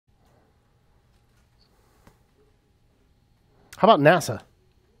How about NASA?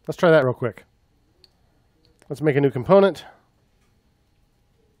 Let's try that real quick. Let's make a new component.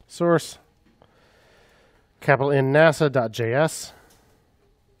 Source. Capital N NASA.js.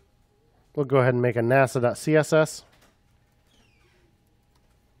 We'll go ahead and make a NASA.css.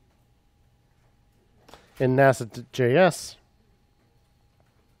 In NASA.js,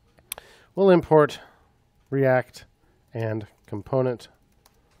 we'll import React and component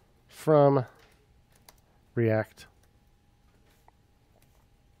from React.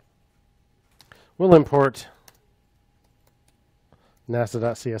 We'll import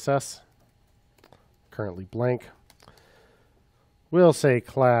NASA.css, currently blank. We'll say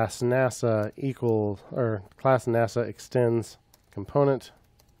class NASA equal, or class NASA extends component.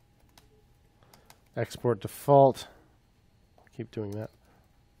 Export default. Keep doing that.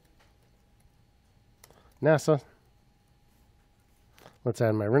 NASA. Let's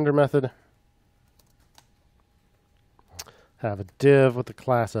add my render method. Have a div with the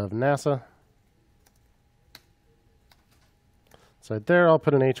class of NASA. So there I'll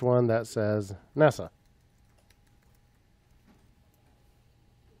put an H1 that says NASA.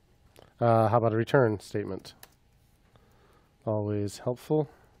 How about a return statement? Always helpful.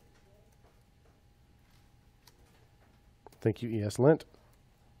 Thank you, ESLint.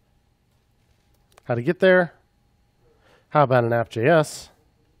 How to get there? How about an app.js?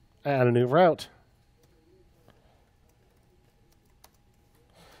 Add a new route.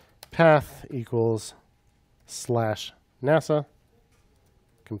 Path equals /NASA.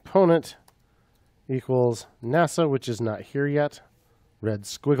 Component equals NASA, which is not here yet. Red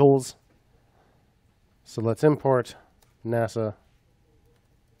squiggles. So let's import NASA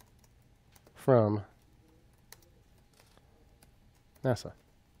from NASA.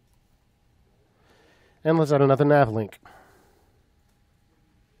 And let's add another nav link.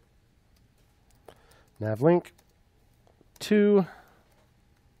 Nav link to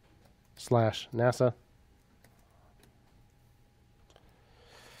 /NASA.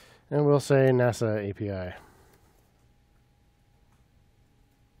 And we'll say NASA API.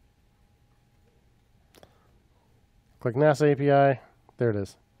 Click NASA API. There it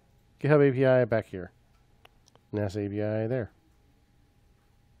is. GitHub API back here. NASA API there.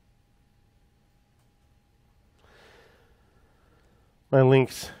 My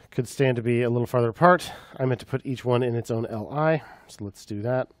links could stand to be a little farther apart. I meant to put each one in its own LI, so let's do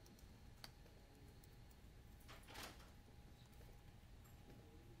that.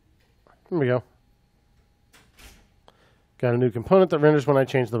 Here we go. Got a new component that renders when I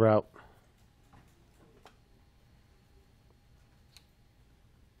change the route.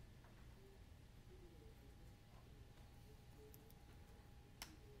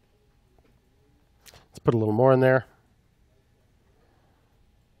 Let's put a little more in there.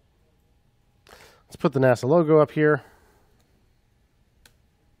 Let's put the NASA logo up here.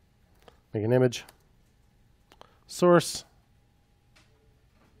 Make an image. Source.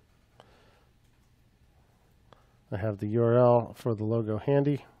 I have the URL for the logo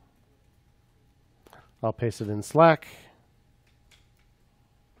handy. I'll paste it in Slack.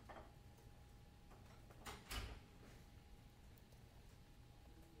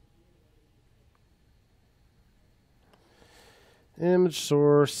 Image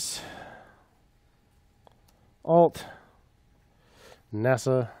source. Alt.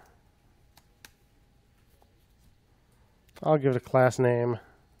 NASA. I'll give it a class name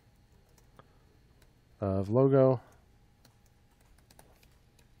of logo.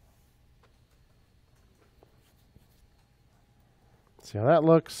 See how that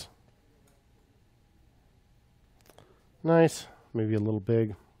looks. Nice, maybe a little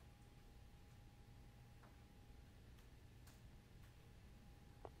big.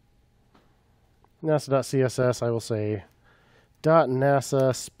 NASA.css, I will say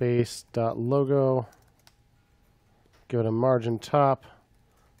 .nasa space .logo. Give it a margin top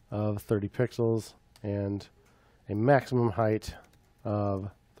of 30 pixels and a maximum height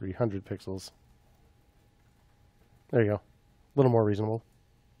of 300 pixels. There you go. A little more reasonable.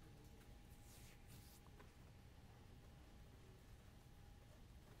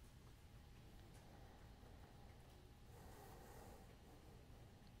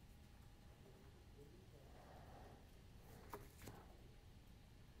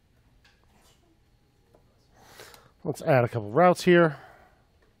 Let's add a couple routes here.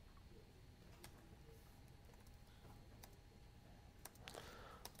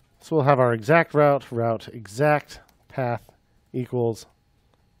 So we'll have our exact route, route exact path equals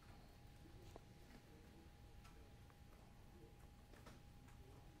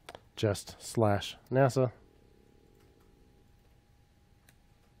just /NASA.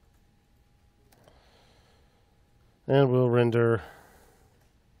 And we'll render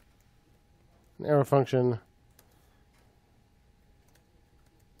an arrow function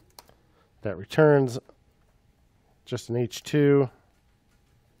that returns just an H2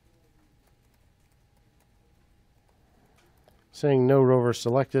 saying no rover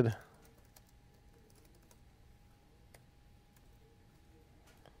selected.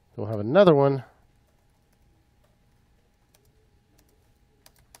 We'll have another one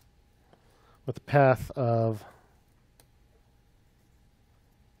with the path of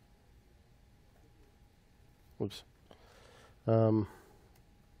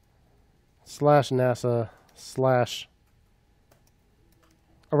slash NASA slash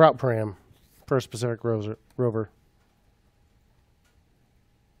a route param for a specific rover.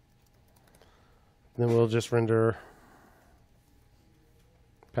 Then we'll just render,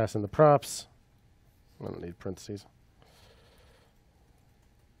 pass in the props. I don't need parentheses.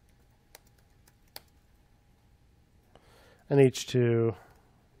 And H2,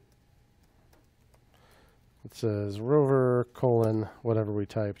 it says rover colon whatever we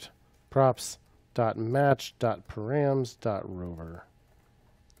typed, props dot match dot params dot rover.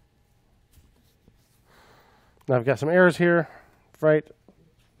 Now I've got some errors here, right?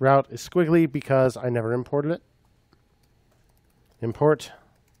 Route is squiggly because I never imported it. Import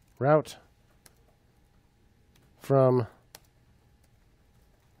route from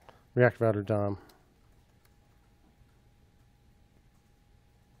React Router DOM.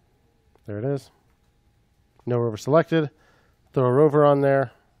 There it is. No rover selected. Throw a rover on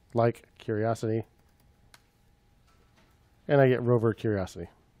there, like Curiosity. And I get rover Curiosity.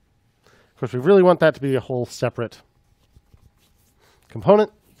 Of course, we really want that to be a whole separate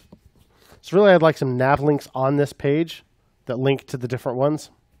component. So really, I'd like some nav links on this page that link to the different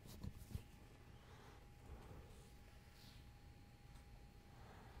ones.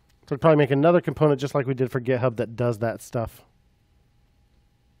 So I'd probably make another component just like we did for GitHub that does that stuff.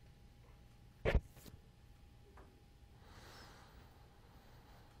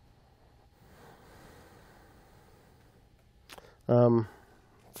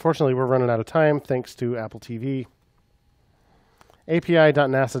 Fortunately, we're running out of time thanks to Apple TV.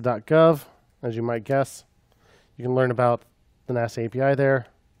 API.nasa.gov, as you might guess. You can learn about the NASA API there.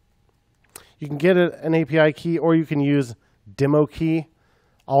 You can get an API key, or you can use demo key,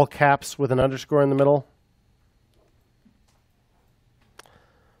 all caps with an underscore in the middle.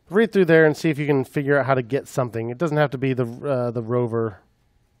 Read through there and see if you can figure out how to get something. It doesn't have to be the rover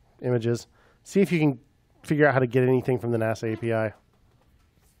images. See if you can figure out how to get anything from the NASA API.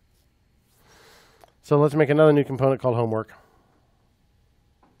 So let's make another new component called homework.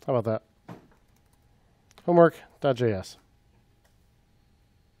 How about that? Homework.js.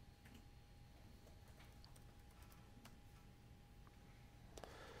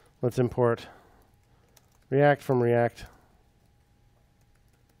 Let's import React from React.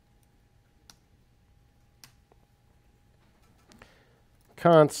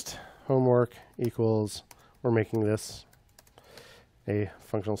 Const homework equals, we're making this a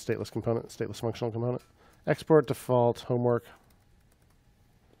functional stateless component, stateless functional component. Export default homework.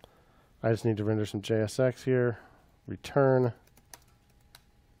 I just need to render some JSX here. Return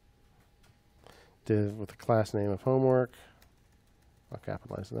div with the class name of homework. I'll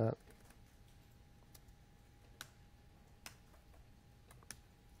capitalize that.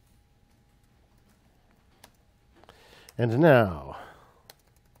 And now,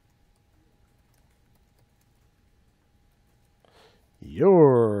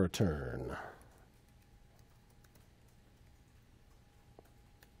 your turn.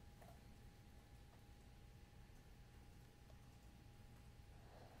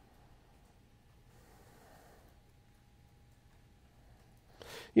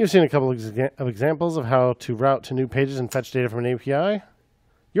 You've seen a couple of examples of how to route to new pages and fetch data from an API.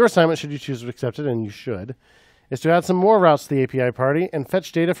 Your assignment, should you choose to accept it, and you should, is to add some more routes to the API party and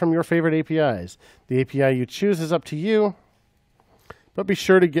fetch data from your favorite APIs. The API you choose is up to you, but be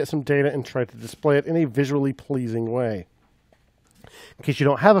sure to get some data and try to display it in a visually pleasing way. In case you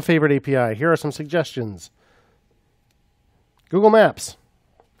don't have a favorite API, here are some suggestions. Google Maps,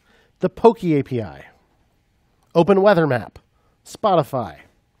 the Pokey API, Open Weather Map, Spotify.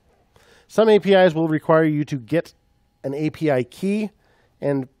 Some APIs will require you to get an API key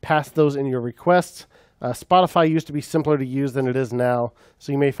and pass those in your requests. Spotify used to be simpler to use than it is now,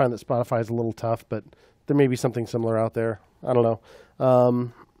 so you may find that Spotify is a little tough, but there may be something similar out there. I don't know.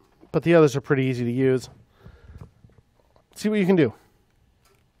 But the others are pretty easy to use. See what you can do.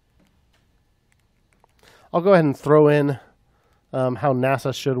 I'll go ahead and throw in how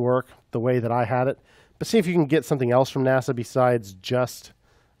NASA should work the way that I had it, but see if you can get something else from NASA besides just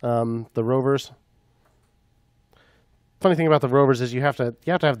the rovers. funny thing about the rovers is you have to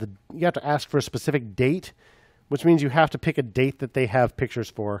ask for a specific date, which means you have to pick a date that they have pictures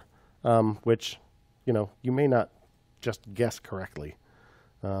for, which, you know, you may not just guess correctly.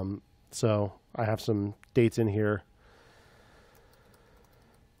 So I have some dates in here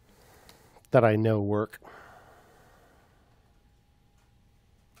that I know work.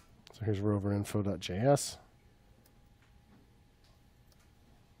 So here's roverinfo.js.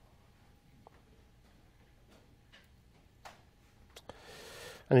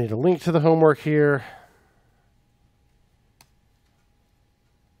 I need a link to the homework here.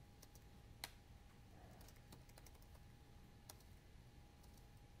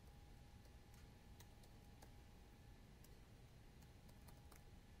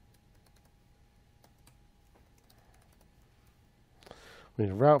 We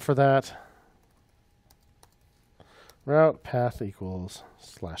need a route for that. Route path equals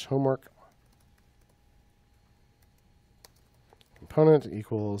 /homework. Component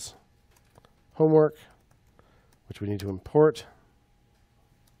equals homework, which we need to import.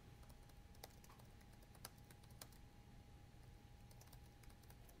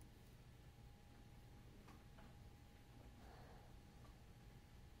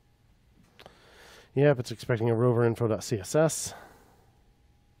 Yep, it's expecting a roverinfo.css.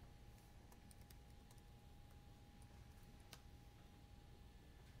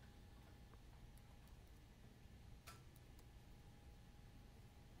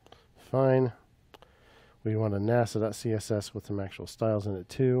 Fine. We want a nasa.css with some actual styles in it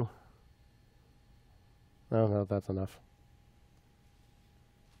too. Oh, no, that's enough.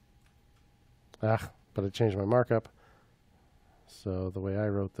 But it changed my markup. So the way I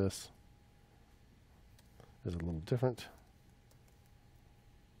wrote this is a little different.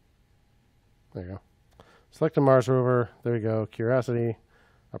 There you go. Select a Mars rover. There you go. Curiosity,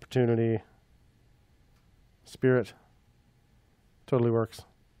 Opportunity, Spirit. Totally works.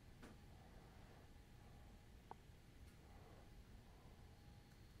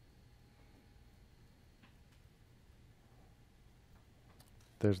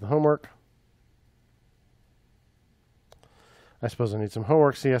 There's the homework. I suppose I need some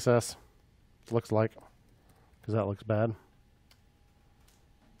homework CSS. Looks like, because that looks bad.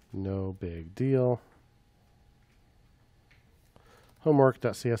 No big deal.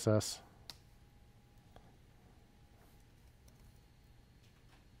 Homework.css.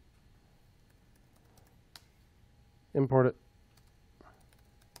 Import it.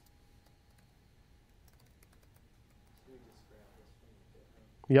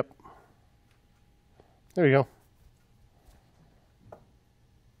 Yep. There you go.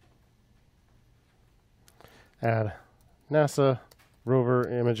 Add NASA rover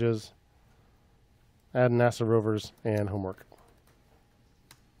images. Add NASA rovers and homework.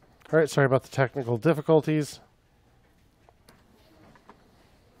 All right, sorry about the technical difficulties.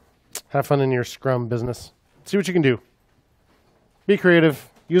 Have fun in your Scrum business. See what you can do. Be creative.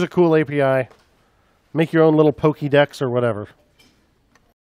 Use a cool API. Make your own little Pokédex or whatever.